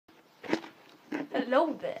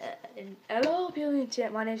Hello there, and hello people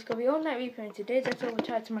internet, my name is Gobby All Night Reaper, and today's episode will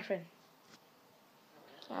chat to my friend.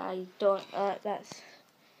 I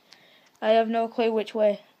have no clue which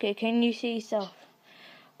way. Okay, can you see yourself?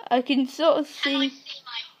 I can sort of see. Can I see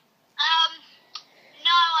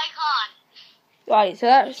no I can't. Right, so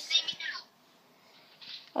Can you that's, see me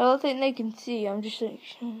now? I don't think they can see, I'm just like,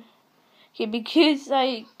 okay, because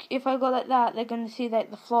like, if I go like that, they're gonna see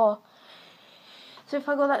like the floor. So if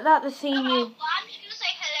I go like that, they're seeing you. Well, I'm just gonna say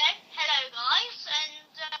hello guys, and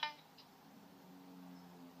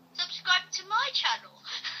subscribe to my channel.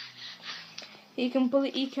 He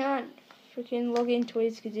can't freaking log into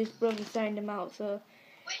his because his brother signed him out, so.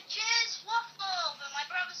 Which is waffle, but my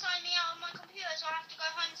brother signed me out on my computer, so I have to go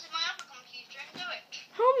home to my other computer and do it.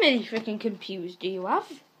 How many freaking computers do you have?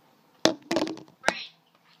 3.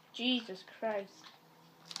 Jesus Christ.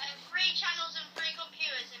 I have 3 channels and 3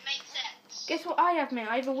 computers, it makes sense. Guess what I have, mate?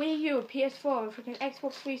 I have a Wii U, a PS4, a freaking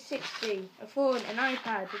Xbox 360, a phone, an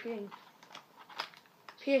iPad, a game.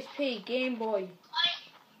 PSP, Game Boy. Do you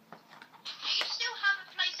still have a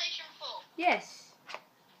PlayStation 4? Yes.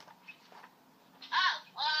 Oh,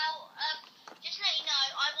 well, just to let you know,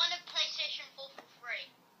 I won a PlayStation 4 for free.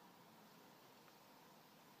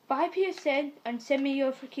 Buy PSN and send me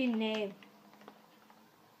your freaking name.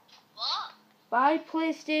 What? Buy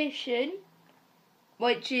PlayStation,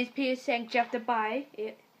 which is PSN, 'cause you have to buy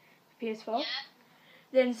it, PS4. Yeah.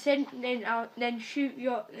 Then shoot a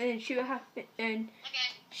half and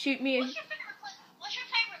Okay. shoot me a What's your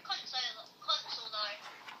favorite console though?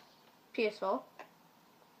 PS4.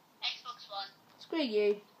 Xbox One. Screw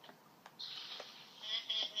you.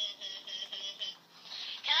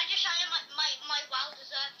 Can I just show you my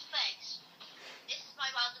well-deserved face? This is my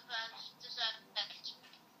well-deserved face.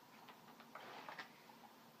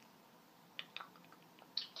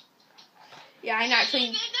 Yeah, I actually.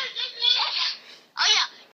 Are you